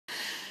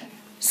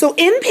So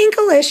in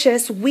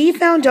Pinkalicious, we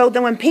found out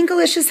that when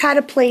Pinkalicious had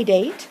a play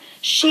date,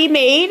 she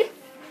made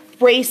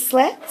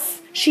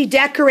bracelets. She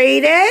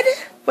decorated.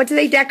 What did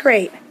they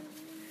decorate?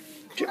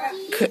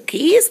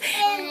 Cookies.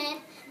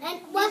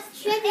 And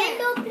what's sugar?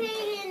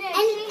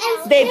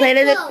 They played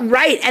in the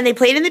right, and they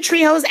played in the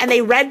treehouse, and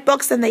they read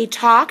books, and they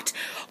talked.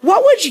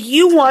 What would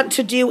you want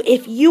to do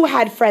if you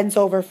had friends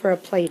over for a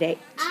play date?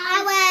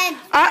 I would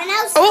run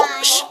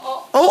outside.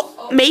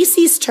 Oh,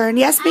 Macy's turn.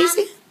 Yes,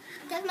 Macy?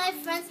 Because my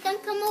friends can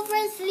come over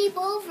and sleep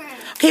over.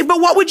 Okay, but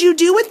what would you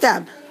do with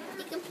them?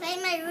 They can play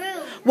in my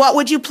room. What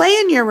would you play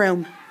in your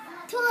room?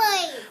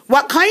 Toys.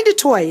 What kind of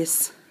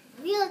toys?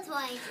 Real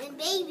toys and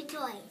baby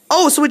toys.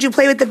 Oh, so would you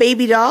play with the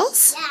baby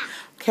dolls? Yeah.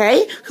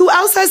 Okay. Who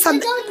else has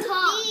something? Don't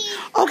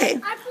talk. Okay.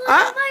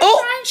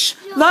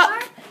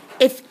 Look.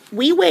 If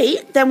we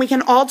wait, then we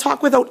can all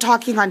talk without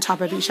talking on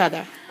top of each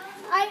other.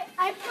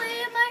 I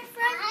play in my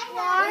friend's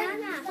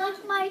yard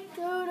with my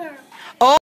tutor.